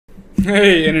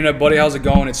Hey, Internet buddy, how's it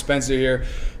going? It's Spencer here.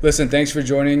 Listen, thanks for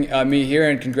joining me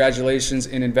here, and congratulations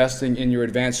in investing in your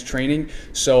advanced training.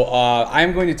 So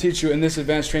I'm going to teach you in this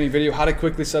advanced training video how to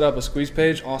quickly set up a squeeze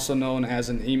page, also known as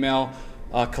an email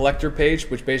collector page,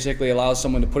 which basically allows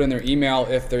someone to put in their email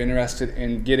if they're interested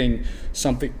in getting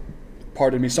something,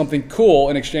 something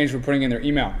cool in exchange for putting in their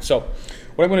email. So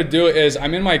what I'm going to do is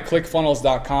I'm in my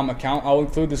clickfunnels.com account. I'll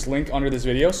include this link under this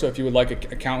video. So if you would like an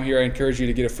account here, I encourage you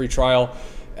to get a free trial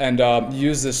and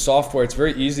use this software. It's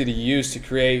very easy to use to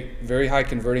create very high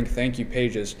converting thank you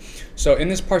pages. So in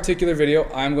this particular video,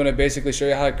 I'm going to basically show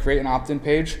you how to create an opt-in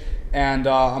page, and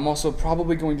I'm also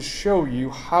probably going to show you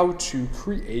how to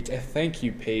create a thank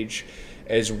you page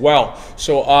as well.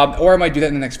 So or I might do that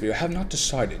in the next video. I have not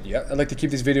decided yet. I'd like to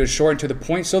keep these videos short and to the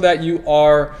point so that you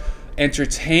are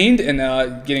entertained and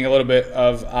getting a little bit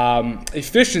of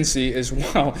efficiency as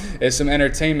well as some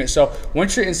entertainment. So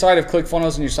once you're inside of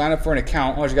ClickFunnels and you sign up for an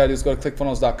account, all you gotta do is go to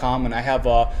clickfunnels.com, and I have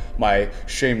my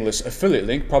shameless affiliate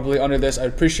link probably under this. I'd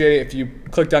appreciate it if you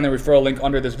clicked on the referral link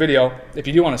under this video if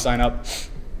you do want to sign up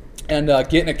and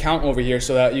get an account over here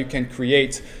so that you can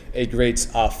create a great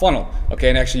funnel, okay,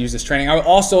 and actually use this training. I will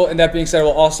also, and that being said, I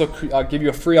will also give you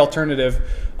a free alternative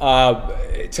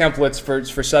templates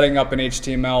for setting up an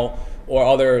HTML or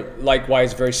other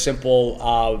likewise very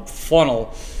simple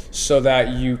funnel, so that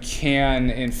you can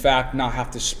in fact not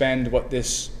have to spend what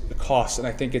this costs. And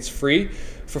I think it's free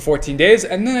for 14 days,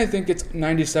 and then I think it's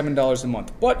 $97 a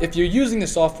month. But if you're using the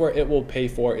software, it will pay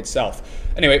for itself.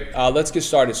 Anyway, let's get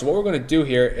started. So what we're going to do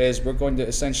here is we're going to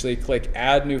essentially click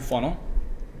Add New Funnel,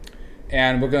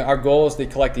 and our goal is to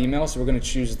collect emails. So we're going to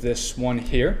choose this one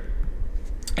here,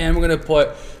 and we're going to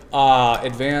put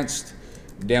Advanced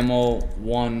Demo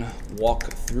 1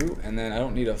 Walkthrough, and then I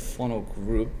don't need a funnel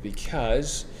group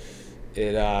because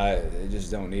I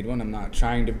just don't need one. I'm not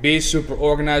trying to be super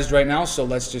organized right now, so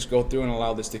let's just go through and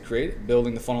allow this to create.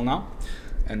 Building the funnel now,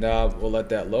 and we'll let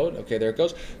that load. Okay, there it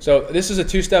goes. So this is a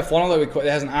two-step funnel that it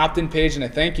has an opt-in page and a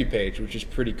thank you page, which is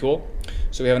pretty cool.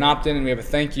 So we have an opt-in and we have a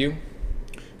thank you.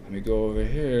 Let me go over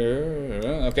here.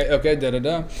 Okay,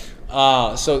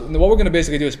 so what we're going to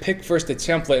basically do is pick first a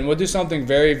template, and we'll do something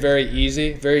very, very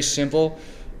easy, very simple.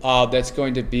 That's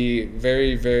going to be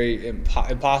very, very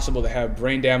impossible to have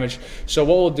brain damage. So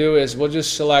what we'll do is we'll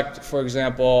just select, for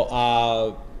example,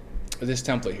 this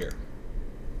template here.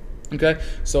 Okay,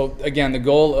 so again, the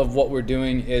goal of what we're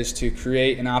doing is to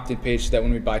create an opt-in page so that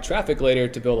when we buy traffic later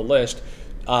to build a list,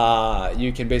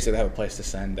 you can basically have a place to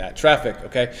send that traffic.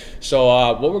 Okay, so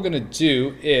what we're going to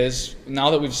do is,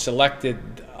 now that we've selected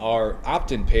our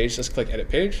opt-in page, let's click Edit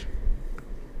Page.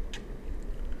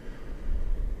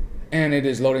 And it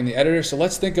is loading the editor. So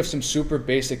let's think of some super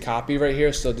basic copy right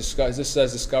here. So this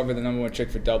says discover the #1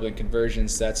 trick for doubling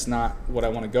conversions. That's not what I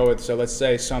want to go with. So let's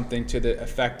say something to the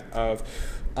effect of,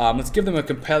 let's give them a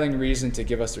compelling reason to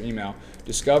give us their email.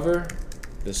 Discover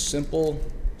the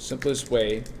simplest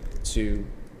way to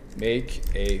make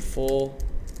a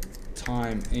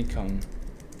full-time income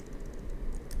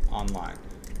online.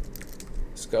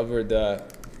 Discover the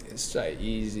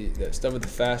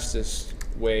fastest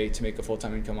way to make a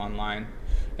full-time income online.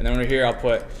 And then over here I'll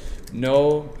put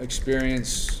no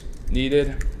experience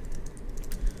needed,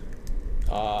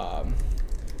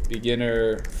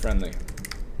 beginner friendly.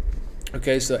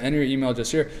 Okay, so enter your email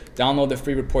just here. Download the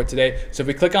free report today. So if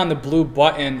we click on the blue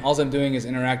button, all I'm doing is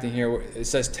interacting here. It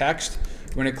says text.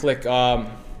 We're going to click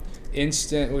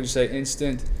instant. What would you say?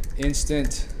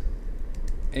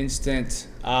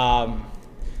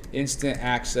 Instant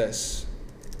access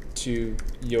to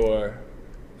your.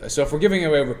 So if we're giving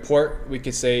away a report, we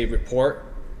could say report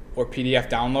or PDF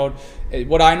download.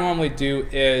 What I normally do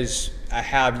is I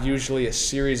have usually a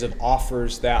series of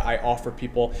offers that I offer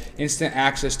people. Instant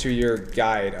access to your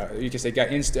guide. You can say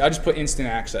guide instant. I just put instant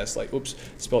access. Like, oops,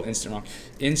 spelled instant wrong.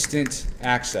 Instant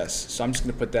access. So I'm just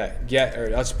going to put that get,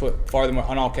 or let's put farther more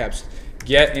on all caps.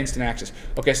 Get instant access.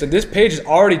 Okay, so this page is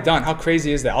already done. How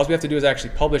crazy is that? All we have to do is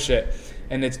actually publish it,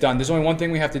 and it's done. There's only one thing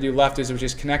we have to do left, which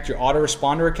is connect your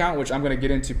autoresponder account, which I'm going to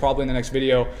get into probably in the next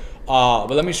video.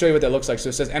 But let me show you what that looks like. So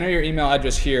it says enter your email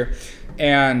address here,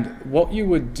 and what you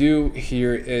would do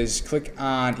here is click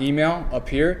on email up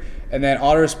here, and then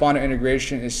autoresponder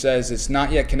integration. It says it's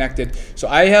not yet connected. So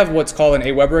I have what's called an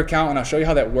Aweber account, and I'll show you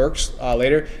how that works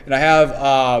later. And I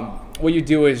have what you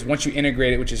do is once you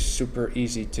integrate it, which is super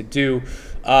easy to do,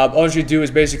 all you do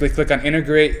is basically click on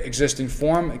integrate existing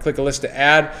form and click a list to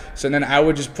add. So then I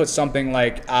would just put something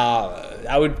like,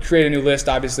 I would create a new list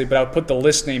obviously, but I would put the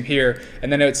list name here,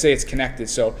 and then it would say it's connected.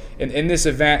 So in this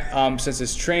event, since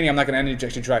it's training, I'm not going to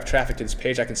actually drive traffic to this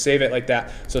page. I can save it like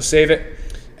that. So save it,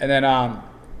 and then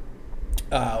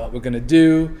what we're going to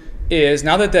do is,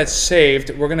 now that that's saved,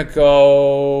 we're going to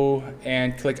go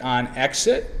and click on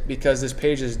exit because this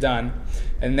page is done.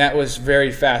 And that was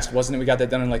very fast, wasn't it? We got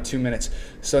that done in like 2 minutes.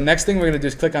 So next thing we're going to do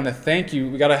is click on the thank you.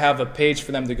 We got to have a page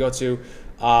for them to go to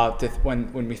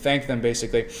when we thank them,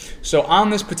 basically. So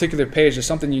on this particular page, there's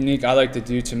something unique I like to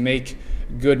do to make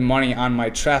good money on my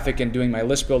traffic and doing my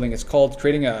list building. It's called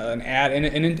creating an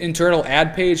internal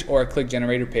ad page or a click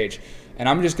generator page. And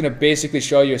I'm just going to basically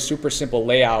show you a super simple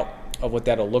layout of what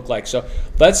that'll look like. So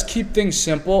let's keep things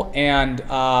simple and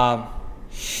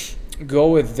go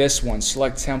with this one.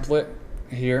 Select template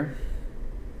here.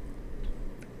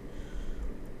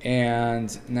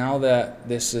 And now that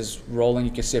this is rolling,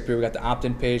 you can see up here we got the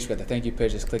opt-in page, we got the thank you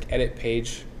page. Just click edit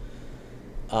page.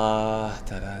 So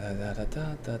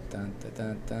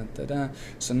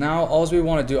now all we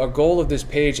want to do, our goal of this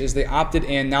page is they opted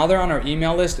in. Now they're on our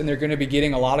email list and they're going to be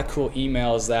getting a lot of cool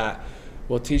emails that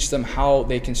will teach them how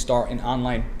they can start an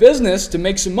online business to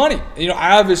make some money. You know,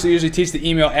 I obviously usually teach the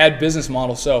email ad business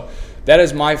model, so that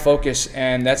is my focus,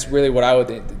 and that's really what I would,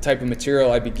 the type of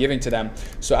material I'd be giving to them.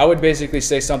 So I would basically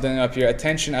say something up here,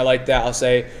 attention, I like that. I'll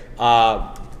say,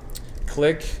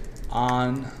 click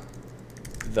on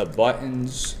the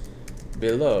buttons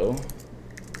below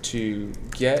to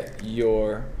get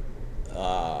your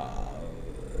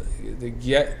to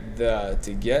get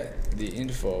the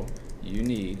info you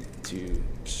need to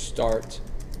start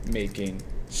making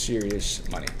serious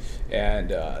money. And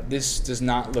this does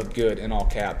not look good in all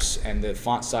caps, and the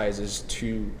font size is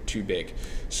too big.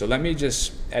 So let me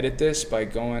just edit this by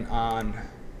going on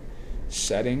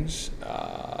settings.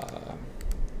 Let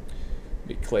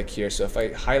me click here. So if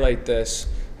I highlight this,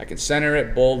 I can center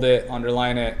it, bold it,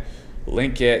 underline it,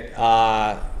 link it,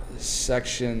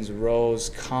 sections, rows,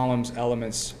 columns,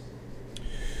 elements,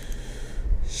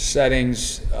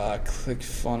 settings, click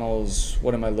funnels.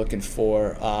 What am I looking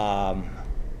for?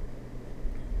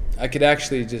 I could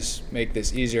actually just make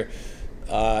this easier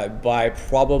by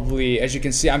probably, as you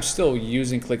can see, I'm still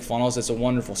using ClickFunnels. It's a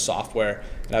wonderful software,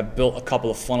 and I've built a couple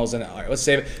of funnels in it. All right, let's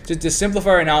save it. Just to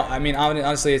simplify right now, I mean,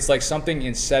 honestly, it's like something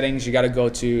in settings. You got to go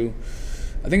to,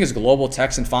 I think it's global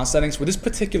text and font settings. With this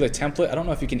particular template, I don't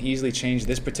know if you can easily change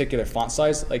this particular font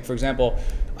size. Like, for example,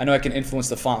 I know I can influence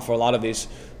the font for a lot of these.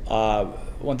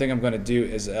 One thing I'm going to do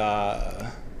is, oopsie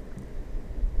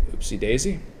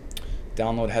daisy.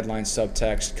 Download headline,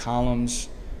 subtext, columns,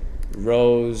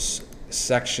 rows,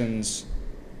 sections,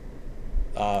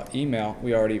 email.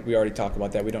 We already talked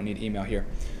about that. We don't need email here.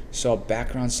 So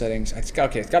background settings. It's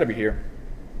got to be here.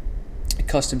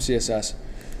 Custom CSS.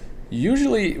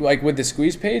 Usually, like with the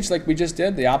squeeze page, like we just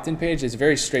did, the opt-in page, it's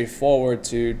very straightforward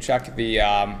to check the.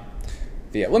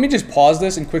 Let me just pause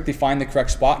this and quickly find the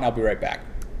correct spot, and I'll be right back.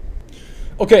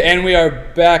 Okay, and we are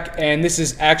back, and this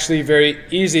is actually very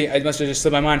easy. I must have just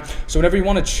slipped my mind. So whenever you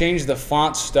want to change the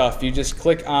font stuff, you just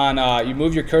click on, you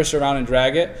move your cursor around and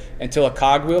drag it until a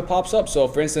cogwheel pops up. So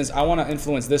for instance, I want to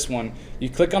influence this one. You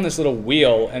click on this little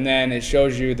wheel, and then it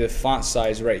shows you the font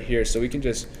size right here. So we can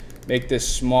just make this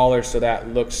smaller so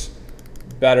that looks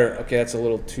better. Okay, that's a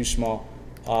little too small.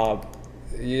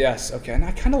 Yes, okay, and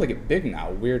I kind of like it big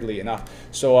now, weirdly enough.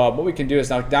 So what we can do is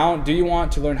now down, do you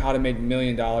want to learn how to make $1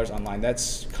 million online?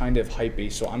 That's kind of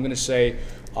hypey. So I'm going to say,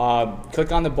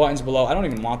 click on the buttons below. I don't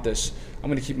even want this. I'm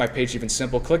going to keep my page even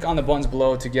simple. Click on the buttons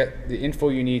below to get the info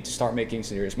you need to start making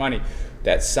serious money.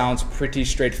 That sounds pretty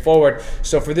straightforward.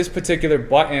 So for this particular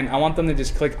button, I want them to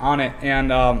just click on it,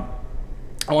 and I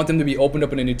want them to be opened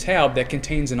up in a new tab that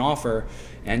contains an offer,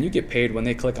 and you get paid when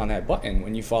they click on that button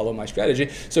when you follow my strategy.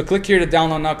 So click here to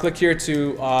download now. Click here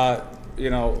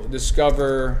to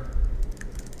discover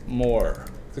more.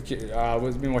 Click here.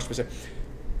 Let's be more specific.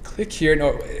 Click here.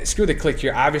 No, screw the click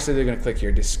here. Obviously, they're going to click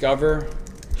here. Discover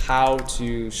how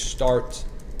to start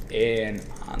an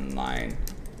online.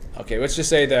 Okay, let's just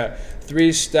say the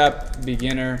 3-step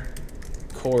beginner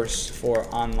course for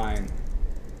online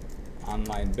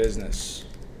business.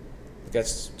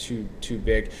 That's too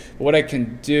big. But what I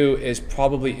can do is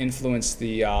probably influence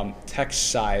the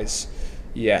text size.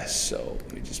 Yes, so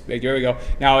let me just make, there we go.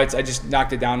 Now I just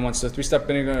knocked it down once. So 3-step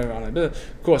beginner.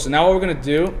 Cool. So now what we're gonna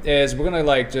do is we're gonna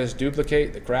like just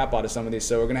duplicate the crap out of some of these.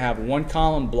 So we're gonna have 1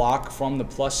 column block from the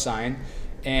plus sign.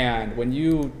 And when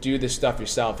you do this stuff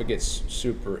yourself, it gets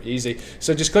super easy.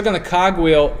 So just click on the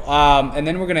cogwheel, and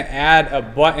then we're gonna add a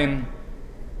button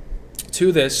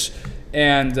to this.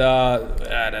 And so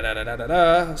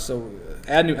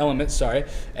add new element, sorry,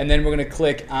 and then we're gonna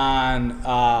click on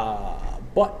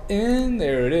button.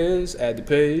 There it is. Add the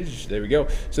page. There we go.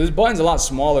 So this button's a lot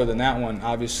smaller than that one,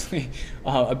 obviously.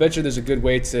 I bet you there's a good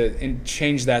way to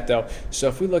change that though. So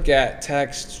if we look at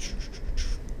text,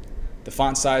 the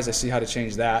font size, I see how to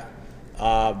change that.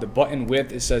 The button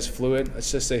width, it says fluid.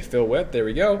 Let's just say fill width. There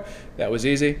we go. That was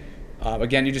easy.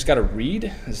 Again, you just got to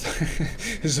read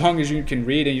as long as you can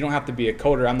read, and you don't have to be a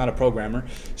coder. I'm not a programmer.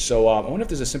 So I wonder if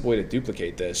there's a simple way to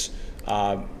duplicate this.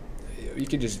 You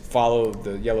can just follow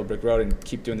the yellow brick road and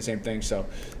keep doing the same thing. So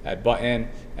add button,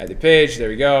 add the page, there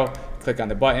we go. Click on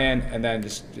the button, and then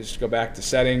just go back to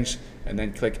settings, and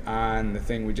then click on the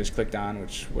thing we just clicked on,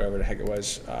 which wherever the heck it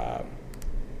was.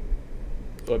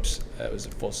 Oops, that was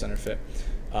a full center fit.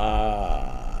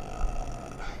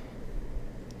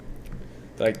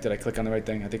 Did I click on the right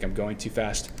thing? I think I'm going too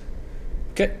fast.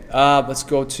 Okay, let's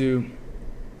go to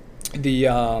the,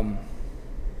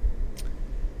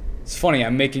 it's funny,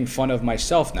 I'm making fun of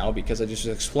myself now because I just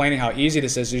was explaining how easy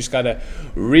this is. You just gotta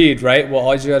read, right? Well,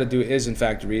 all you gotta do is in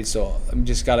fact read, so I'm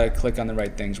just gotta click on the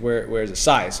right things. Where is the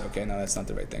size? Okay, no, that's not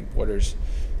the right thing. Borders,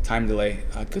 time delay,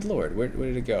 good Lord, where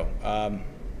did it go?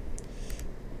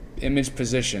 Image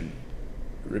position,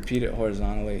 repeat it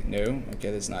horizontally, no,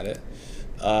 okay, that's not it.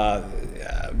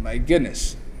 My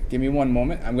goodness, give me one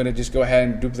moment. I'm gonna just go ahead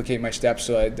and duplicate my steps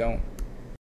so I don't.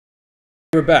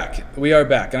 We're back. We are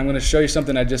back, and I'm going to show you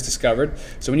something I just discovered.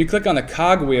 So when you click on the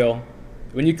cog wheel,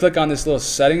 when you click on this little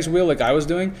settings wheel like I was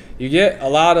doing, you get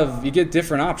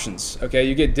different options. Okay,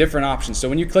 you get different options. So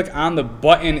when you click on the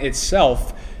button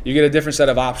itself, you get a different set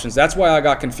of options. That's why I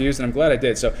got confused, and I'm glad I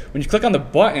did. So when you click on the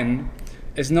button,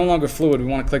 it's no longer fluid. We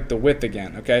want to click the width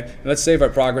again. Okay, and let's save our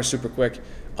progress super quick,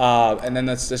 and then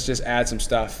let's just add some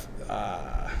stuff.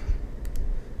 I'm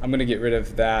going to get rid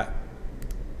of that.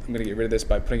 I'm going to get rid of this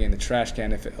by putting it in the trash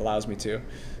can if it allows me to.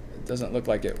 It doesn't look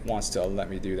like it wants to let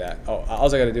me do that. Oh, all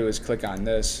I got to do is click on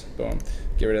this. Boom.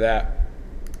 Get rid of that.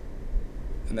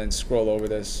 And then scroll over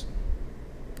this.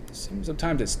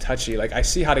 Sometimes it's touchy. Like, I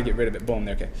see how to get rid of it. Boom.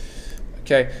 There. Okay.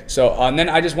 Okay. So, and then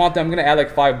I just want them. I'm going to add like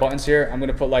 5 buttons here. I'm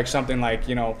going to put like something like,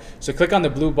 you know, so click on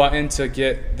the blue button to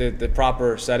get the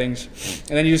proper settings.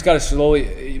 And then you just got to slowly,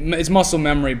 it's muscle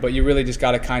memory, but you really just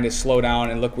got to kind of slow down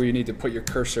and look where you need to put your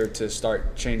cursor to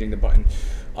start changing the button.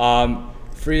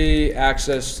 Free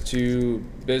access to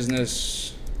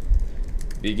business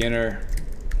beginner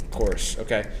course.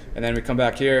 Okay. And then we come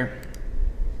back here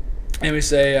and we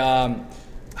say,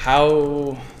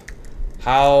 how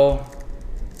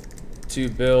to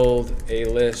build a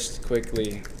list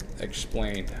quickly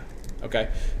explained. Okay,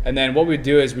 and then what we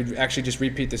do is we actually just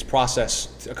repeat this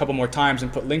process a couple more times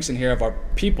and put links in here of our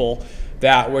people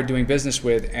that we're doing business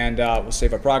with, and we'll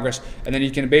save our progress. And then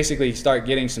you can basically start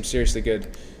getting some seriously good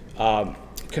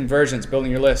conversions,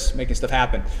 building your lists, making stuff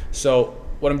happen. So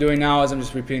what I'm doing now is I'm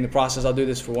just repeating the process. I'll do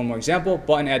this for one more example.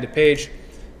 Button, add to page,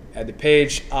 add the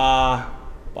page, blah,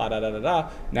 da, da, da, da.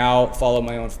 Now follow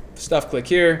my own stuff, click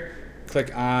here,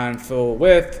 click on full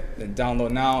width, then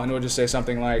download now, and we'll just say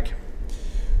something like,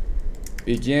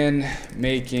 begin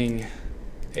making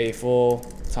a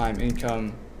full-time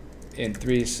income in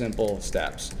 3 simple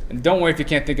steps. And don't worry if you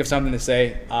can't think of something to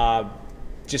say,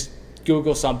 just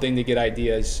Google something to get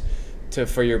ideas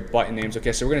for your button names.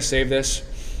 Okay, so we're gonna save this,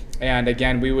 and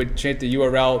again, we would change the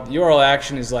URL. The URL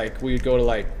action is like, we would go to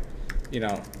like, you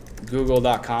know,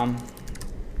 google.com,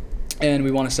 and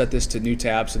we wanna set this to new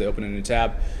tab, so they open a new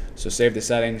tab. So save the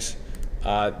settings.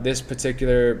 This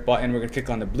particular button, we're gonna click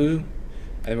on the blue,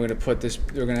 and then we're gonna put this,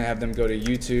 we're gonna have them go to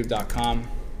youtube.com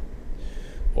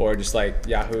or just like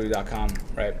yahoo.com,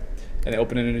 right? And then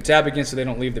open in a new tab again so they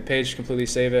don't leave the page, completely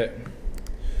save it.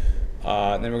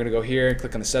 And then we're gonna go here,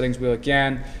 click on the settings wheel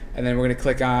again, and then we're gonna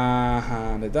click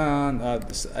on the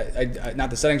not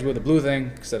the settings wheel, the blue thing,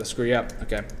 because that'll screw you up.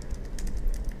 Okay.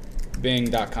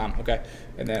 Bing.com, okay.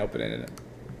 And then open it in a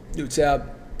new tab,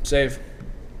 save.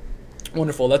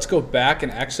 Wonderful. Let's go back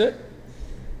and exit,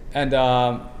 and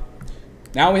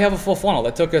now we have a full funnel.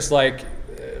 That took us like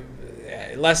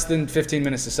less than 15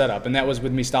 minutes to set up, and that was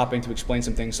with me stopping to explain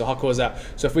some things. So how cool is that?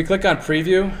 So if we click on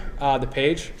preview the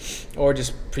page, or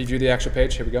just preview the actual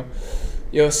page, here we go.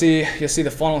 You'll see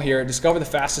the funnel here. Discover the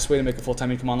fastest way to make a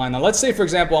full-time income online. Now let's say, for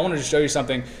example, I wanted to show you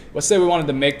something. Let's say we wanted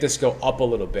to make this go up a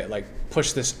little bit, like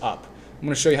push this up. I'm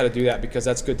going to show you how to do that because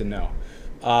that's good to know.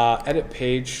 Edit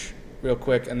page real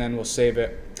quick, and then we'll save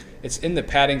it. It's in the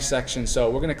padding section, so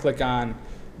we're going to click on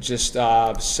just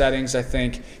settings, I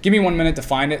think. Give me 1 minute to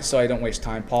find it so I don't waste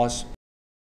time. Pause.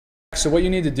 So what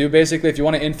you need to do basically, if you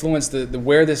want to influence the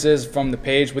where this is from the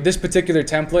page, with this particular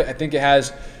template, I think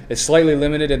it's slightly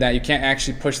limited in that you can't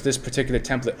actually push this particular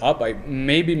template up. I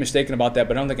may be mistaken about that,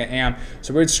 but I don't think I am.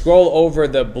 So we'd scroll over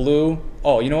the blue.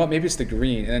 Oh, you know what? Maybe it's the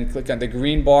green, and then click on the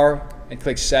green bar and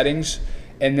click settings.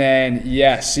 And then,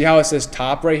 yes, see how it says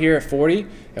top right here at 40?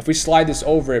 If we slide this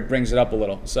over, it brings it up a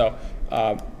little. So,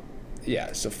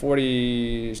 yeah, so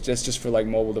 40 is just for like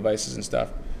mobile devices and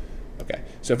stuff. Okay,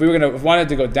 so if we wanted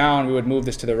to go down, we would move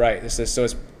this to the right. So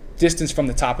it's distance from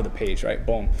the top of the page, right?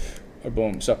 Boom, or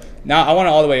boom. So now I want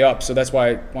it all the way up, so that's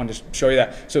why I wanted to show you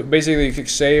that. So basically, you click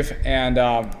save, and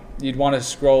you'd want to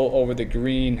scroll over the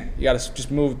green. You got to just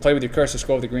play with your cursor,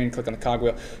 scroll over the green, click on the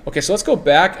cogwheel. Okay, so let's go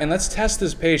back and let's test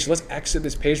this page. So let's exit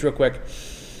this page real quick,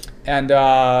 and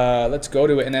let's go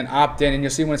to it and then opt in, and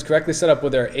you'll see when it's correctly set up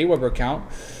with our Aweber account,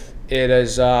 it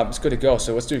is it's good to go.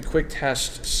 So let's do quick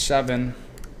test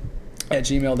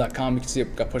 7@gmail.com. You can see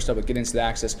it got pushed up with get instant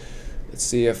access. Let's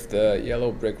see if the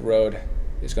yellow brick road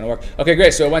is going to work. Okay,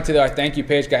 great. So it went to our thank you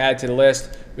page, got added to the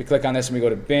list. We click on this and we go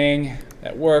to Bing.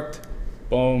 That worked.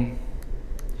 Boom.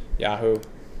 Yahoo.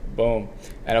 Boom.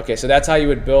 And okay, so that's how you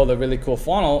would build a really cool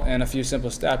funnel in a few simple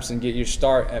steps and get your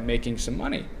start at making some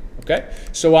money. Okay,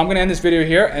 so I'm going to end this video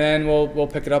here, and then we'll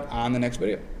pick it up on the next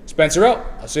video. Spencer out.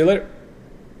 I'll see you later.